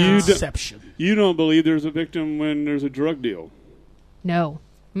at conception. You don't believe there's a victim when there's a drug deal? No.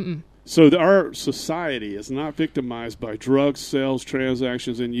 Mm-mm. So our society is not victimized by drug sales,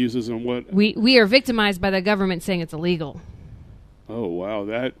 transactions, and uses and what? We are victimized by the government saying it's illegal. Oh, wow.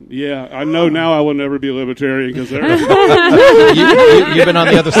 I know now I will never be a libertarian because you've been on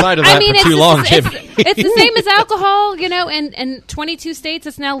the other side of that for too long, Jimmy. It's the same as alcohol, and 22 states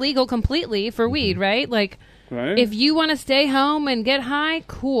it's now legal completely for weed, right? Like, if you want to stay home and get high,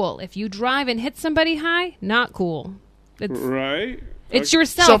 cool. If you drive and hit somebody high, not cool. It's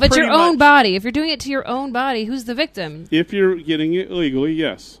yourself. It's your own body. If you're doing it to your own body, who's the victim? If you're getting it legally,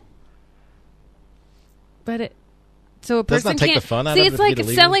 yes. But so a person take can't the fun out see. of It's it like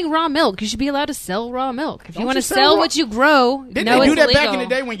selling raw milk. You should be allowed to sell raw milk. If you want to sell what you grow, didn't they do that back in the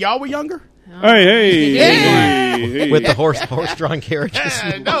day when y'all were younger? Hey. With the horse-drawn carriages.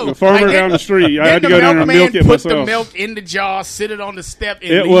 The farmer down the street. I had to go down and milk it myself. Put the milk in the jar, sit it on the step,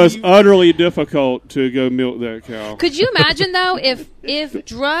 and it was utterly difficult to go milk that cow. Could you imagine, though, if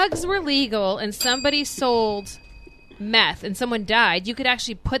drugs were legal and somebody sold meth and someone died, you could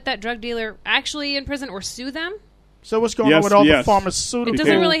actually put that drug dealer actually in prison or sue them? So what's going on with all the pharmaceutical? It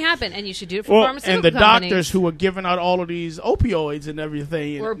doesn't really happen, and you should do it for pharmaceutical and the companies. doctors who are giving out all of these opioids and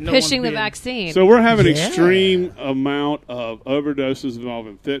everything. We're pushing the vaccine. So we're having an extreme amount of overdoses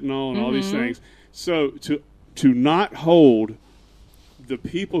involving fentanyl and all these things. So to not hold the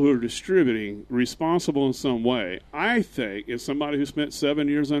people who are distributing responsible in some way, I think, as somebody who spent 7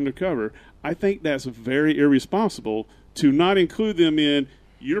 years undercover, I think that's very irresponsible to not include them in.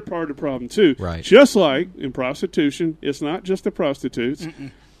 You're part of the problem, too. Right. Just like in prostitution, it's not just the prostitutes.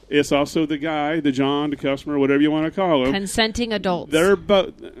 It's also the guy, the John, the customer, whatever you want to call them. Consenting adults. They're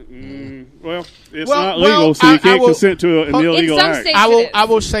both. It's not legal, so you can't consent to an illegal act. I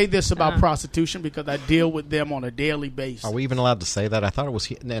will say this about prostitution because I deal with them on a daily basis. Are we even allowed to say that? I thought it was,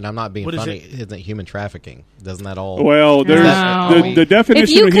 and I'm not being funny, isn't it human trafficking? Doesn't that all? Well, there's the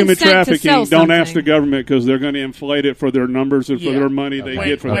definition of human trafficking. Don't ask the government because they're going to inflate it for their numbers and for their money they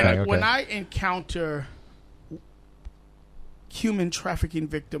get from that. When I encounter human trafficking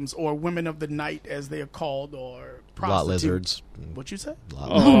victims or women of the night, as they are called, or prostitutes. Lot lizards. What you say?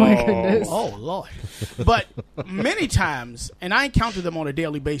 Oh, my goodness. Oh, Lord. But many times, and I encounter them on a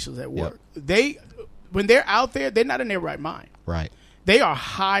daily basis at work, when they're out there, they're not in their right mind. Right. They are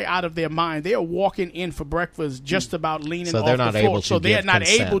high out of their mind. They are walking in for breakfast just about leaning off they're the not floor. able to so they're not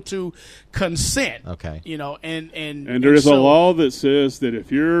consent. able to consent. Okay. And there is a law that says that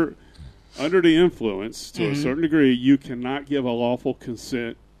if you're under the influence to a certain degree, you cannot give a lawful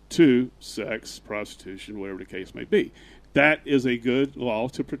consent to sex, prostitution, whatever the case may be. That is a good law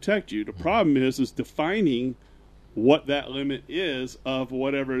to protect you. The problem is defining what that limit is of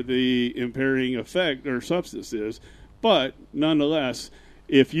whatever the impairing effect or substance is. But nonetheless,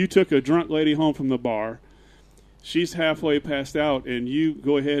 if you took a drunk lady home from the bar, she's halfway passed out, and you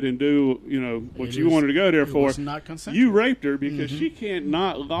go ahead and do, what you wanted to go there for. You raped her because she can't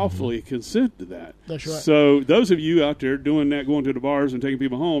not lawfully consent to that. That's right. So those of you out there doing that, going to the bars and taking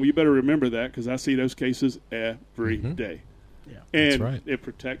people home, you better remember that because I see those cases every day. Yeah. And it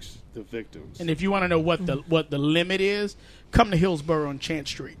protects the victims. And if you want to know what the limit is, come to Hillsborough on Chant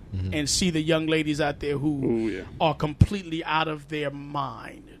Street and see the young ladies out there who are completely out of their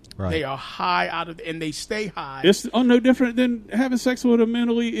mind. Right. They are high and they stay high. It's no different than having sex with a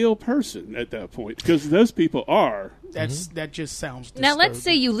mentally ill person at that point, because those people are. That just sounds disturbing. Now, let's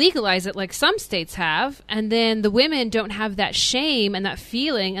say you legalize it like some states have, and then the women don't have that shame and that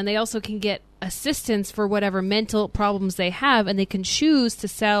feeling, and they also can get assistance for whatever mental problems they have, and they can choose to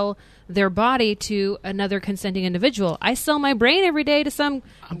sell their body to another consenting individual. I sell my brain every day to some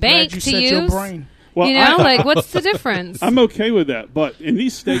bank to use. Your brain. Well, what's the difference? I'm okay with that, but in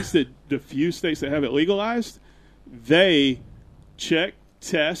these states the few states that have it legalized, they check,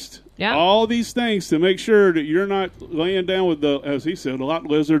 test all these things to make sure that you're not laying down with as he said, a lot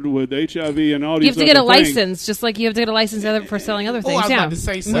lizard with HIV and all these. You have to get a license, just like you have to get a license for selling other things. I was about to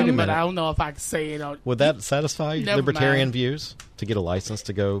say something, but I don't know if I can say it. Would that satisfy libertarian views? To get a license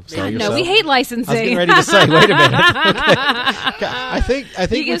to go sell yourself? No, we hate licensing. I was getting ready to say, wait a minute. I think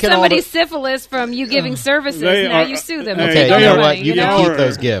you give somebody syphilis from you giving services. Now you sue them. Okay, you know what? You can keep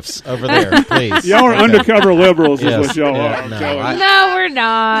those gifts over there, please. Y'all are undercover liberals, is what y'all are. No, we're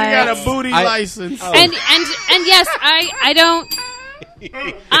not. You got a booty license. And yes, I don't.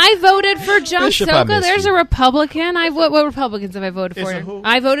 I voted for John Soka. There's a Republican. What Republicans have I voted for?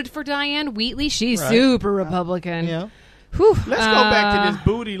 I voted for Diane Wheatley. She's super Republican. Yeah. Whew. Let's go back to this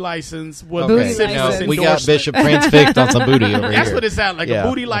booty license. We got Bishop transfixed on some booty over here. That's what it sounds like, a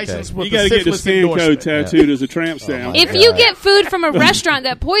booty license with you got to get the stand code tattooed as a tramp stamp. If you get food from a restaurant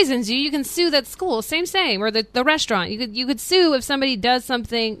that poisons you, you can sue that school. Same, or the restaurant. You could sue if somebody does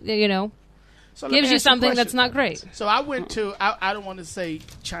something, gives you something that's not great. So I went to, I don't want to say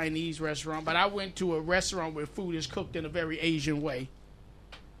Chinese restaurant, but I went to a restaurant where food is cooked in a very Asian way.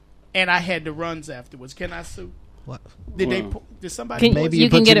 And I had the runs afterwards. Can I sue? What? Did somebody? Maybe you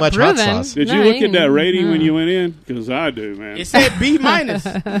put too much hot sauce. Did you look at that rating when you went in? Because I do, man. It said B-. That's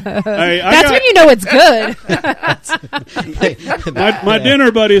when you know it's good. my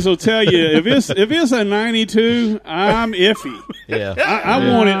dinner buddies will tell you if it's a 92, I'm iffy. Yeah, I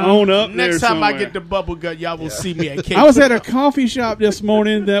want it on up. Next time somewhere. I get the bubble gut, y'all will see me at Cape. I was at a coffee shop this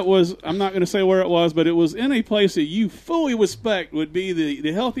morning that was, I'm not going to say where it was, but it was in a place that you fully respect would be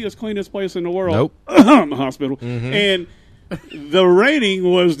the healthiest, cleanest place in the world. Nope. Hospital. Mm-hmm. And the rating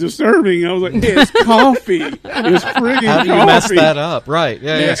was disturbing. I was like, it's coffee. It's friggin' How do you coffee. mess that up? Right.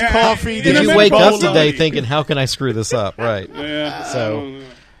 Yeah. It's coffee. Did you wake up today thinking, how can I screw this up? Right. Yeah. So,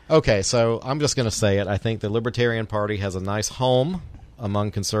 okay, so I'm just going to say it. I think the Libertarian Party has a nice home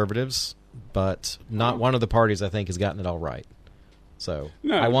among conservatives, but not one of the parties I think has gotten it all right. So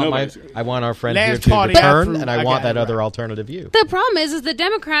No, I want our friend here Last to party return, I and I got want it that right. other alternative view. The problem is the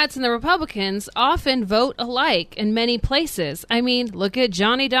Democrats and the Republicans often vote alike in many places. I mean, look at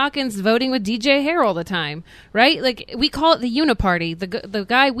Johnny Dawkins voting with DJ Hare all the time, right? Like, we call it the Uniparty. The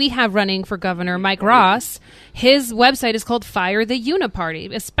guy we have running for governor, Mike Ross, his website is called Fire the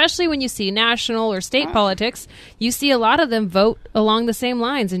Uniparty. Especially when you see national or state politics, you see a lot of them vote along the same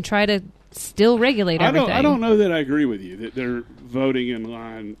lines and try to still regulate everything. I don't know that I agree with you that they're voting in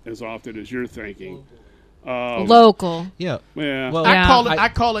line as often as you're thinking. Local. Yeah. Yeah. Well, I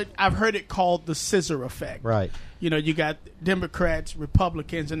call it. I've heard it called the scissor effect. Right. You know, you got Democrats,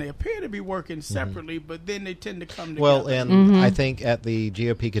 Republicans, and they appear to be working separately, but then they tend to come together. Well, and I think at the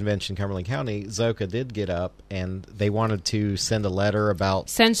GOP convention in Cumberland County, Zoka did get up, and they wanted to send a letter about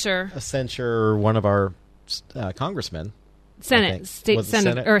censure one of our congressmen.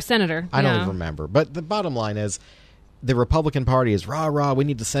 Senator. I don't even remember. But the bottom line is the Republican Party is, rah, we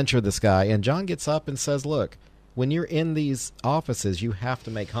need to censure this guy. And John gets up and says, look, when you're in these offices, you have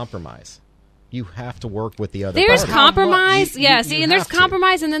to make compromise. You have to work with the other There's party. compromise. You And there's have to.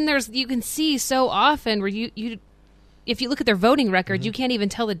 compromise, and then you can see so often where you if you look at their voting record, you can't even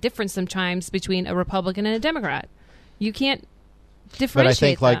tell the difference sometimes between a Republican and a Democrat. You can't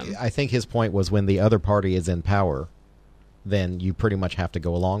differentiate them. I think his point was when the other party is in power, then you pretty much have to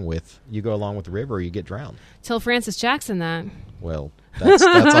go along with the river or you get drowned. Tell Francis Jackson that. Well, that's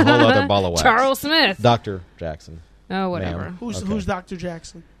a whole other ball of wax. Charles Smith. Dr. Jackson. Oh, whatever. Ma'am. Who's Dr.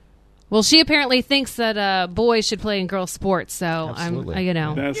 Jackson? Well, she apparently thinks that boys should play in girls' sports, so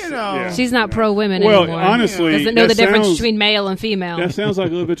Absolutely. she's not pro-women well, anymore. honestly, doesn't know the difference between male and female. That sounds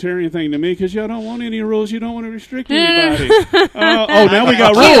like a libertarian thing to me because y'all don't want any rules. You don't want to restrict anybody. Now we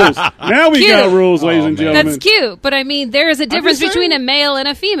got rules. Now we got rules, ladies and gentlemen. That's cute, but I mean, there is a difference between a male and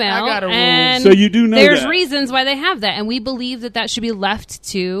a female. I got a rule. And so you do know there's that. reasons why they have that, and we believe that should be left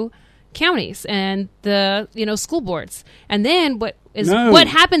to counties and the school boards. And then what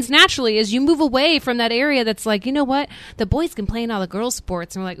happens naturally is you move away from that area that's like, you know what, the boys can play in all the girls'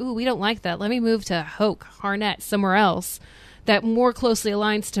 sports, and we're like, ooh, we don't like that. Let me move to Hoke, Harnett, somewhere else that more closely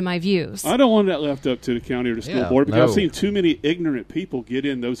aligns to my views. I don't want that left up to the county or the school board because I've seen too many ignorant people get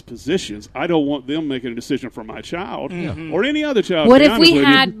in those positions. I don't want them making a decision for my child or any other child. What if we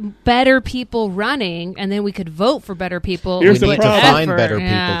had better people running and then we could vote for better people? Here's we the need problem. to find better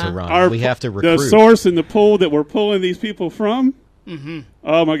people to run. We have to recruit. The source and the pool that we're pulling these people from,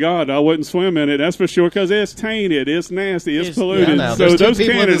 oh my God, I wouldn't swim in it. That's for sure because it's tainted, it's nasty, it's polluted. So those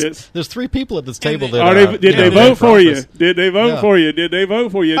candidates. There's 3 people at this table that did they vote for you? Did they vote for you? Did they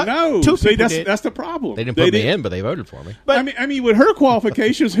vote for you? No. See, that's the problem. They didn't put me in, but they voted for me. But I mean, with her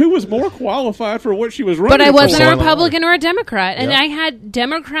qualifications, who was more qualified for what she was running? But I wasn't for? a Republican or a Democrat, and I had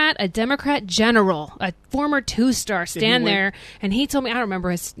a Democrat general, a former 2-star, stand there, and he told me, I don't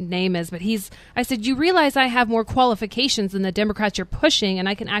remember his name is, but I said, you realize I have more qualifications than the Democrats you're pushing, and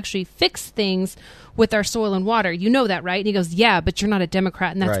I can actually fix things with our soil and water. You know that, right? And he goes, yeah, but you're not a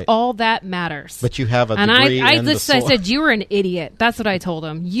Democrat, and that's all that matters. But you have a And degree in the I soil. said, you were an idiot. That's what I told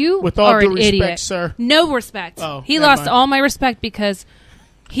him. You With all are due an respect, idiot. sir. No respect. Oh, he never lost mind. all my respect because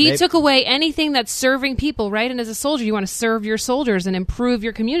he Maybe. took away anything that's serving people, right? And as a soldier, you want to serve your soldiers and improve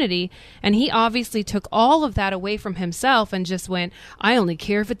your community. And he obviously took all of that away from himself and just went, I only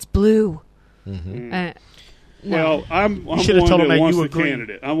care if it's blue. No. Well, I'm one should've told him that that wants you the agree.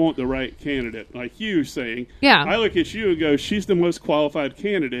 candidate. I want the right candidate, like you saying. Yeah. I look at you and go, she's the most qualified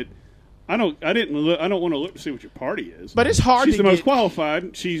candidate. I don't want to look to see what your party is. But it's hard She's to the most get-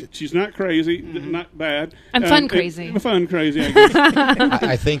 qualified. She's not crazy, not bad. I'm fun crazy. Fun crazy. I guess.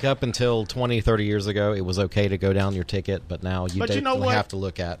 I think up until 20, 30 years ago, it was okay to go down your ticket, but now you But you know what? have to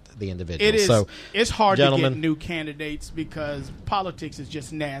look at the individual. It is. So, It's hard to gentlemen, get new candidates because politics is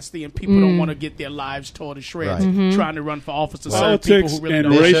just nasty, and people don't want to get their lives torn to shreds Right. trying to run for office to serve Politics people who really and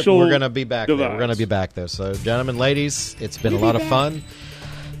don't. race- Bishop, racial we're going to be back there. divides. We're going to be back there. So, gentlemen, ladies, it's been a lot of fun.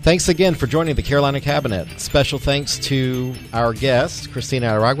 Thanks again for joining the Carolina Cabinet. Special thanks to our guest, Christina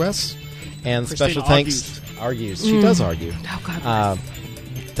Aragues, and special thanks argues. She does argue. Oh, God.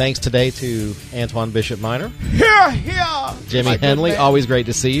 Thanks today to Antoine Bishop Minor, Here. Jimmy My good Henley. man. Always great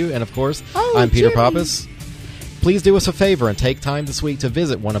to see you. And of course, Oh, I'm Peter Jimmy. Pappas. Please do us a favor and take time this week to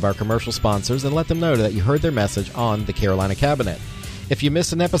visit one of our commercial sponsors and let them know that you heard their message on the Carolina Cabinet. If you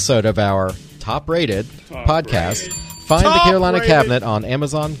missed an episode of our top-rated podcast, Find the Carolina Cabinet on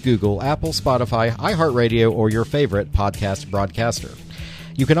Amazon, Google, Apple, Spotify, iHeartRadio, or your favorite podcast broadcaster.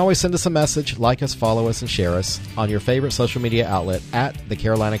 You can always send us a message, like us, follow us, and share us on your favorite social media outlet at The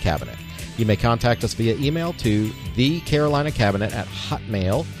Carolina Cabinet. You may contact us via email to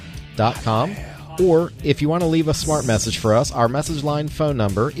thecarolinacabinet@hotmail.com. Or if you want to leave a smart message for us, our message line phone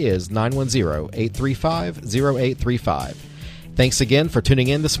number is 910-835-0835. Thanks again for tuning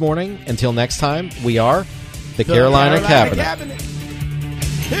in this morning. Until next time, we are the Carolina Cabinet.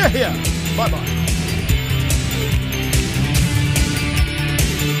 Here. Bye-bye.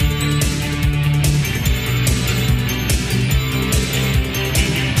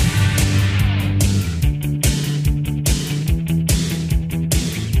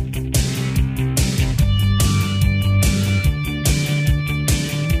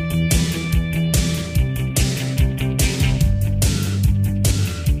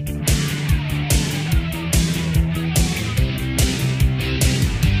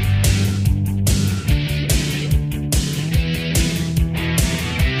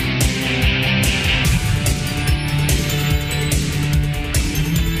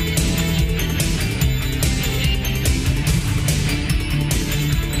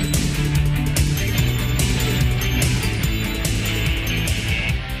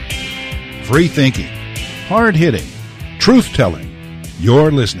 Free thinking, hard hitting, truth telling.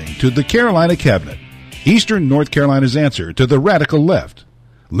 You're listening to the Carolina Cabinet, Eastern North Carolina's answer to the radical left,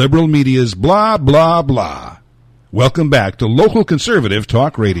 liberal media's blah, blah, blah. Welcome back to local conservative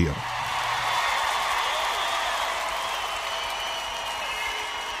talk radio.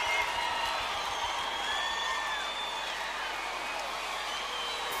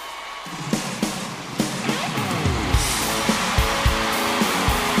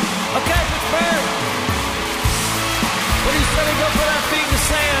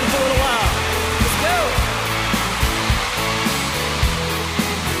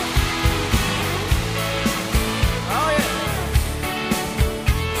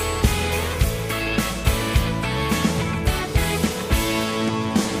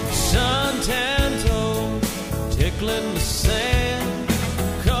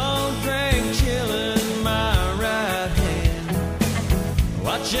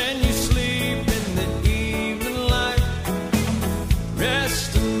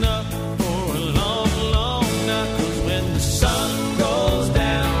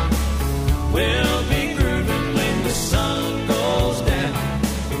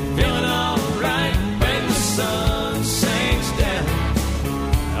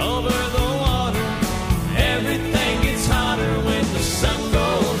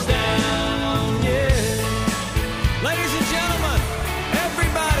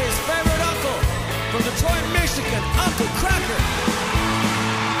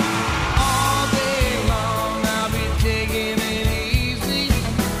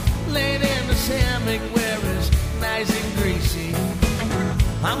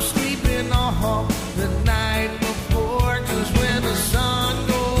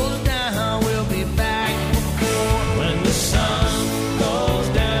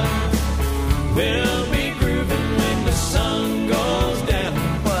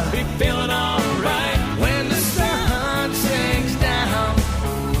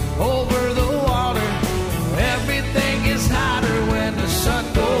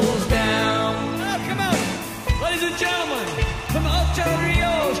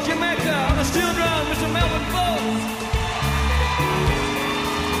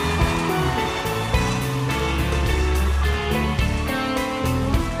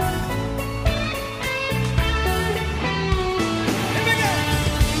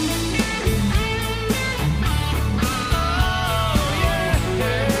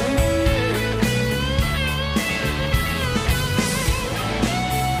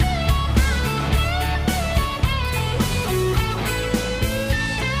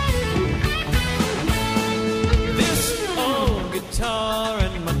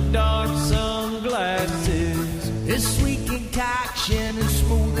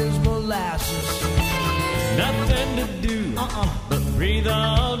 Nothing to do but breathe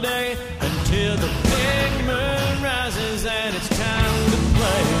all day until the big moon rises and it's time to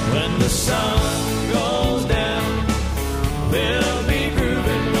play. When the sun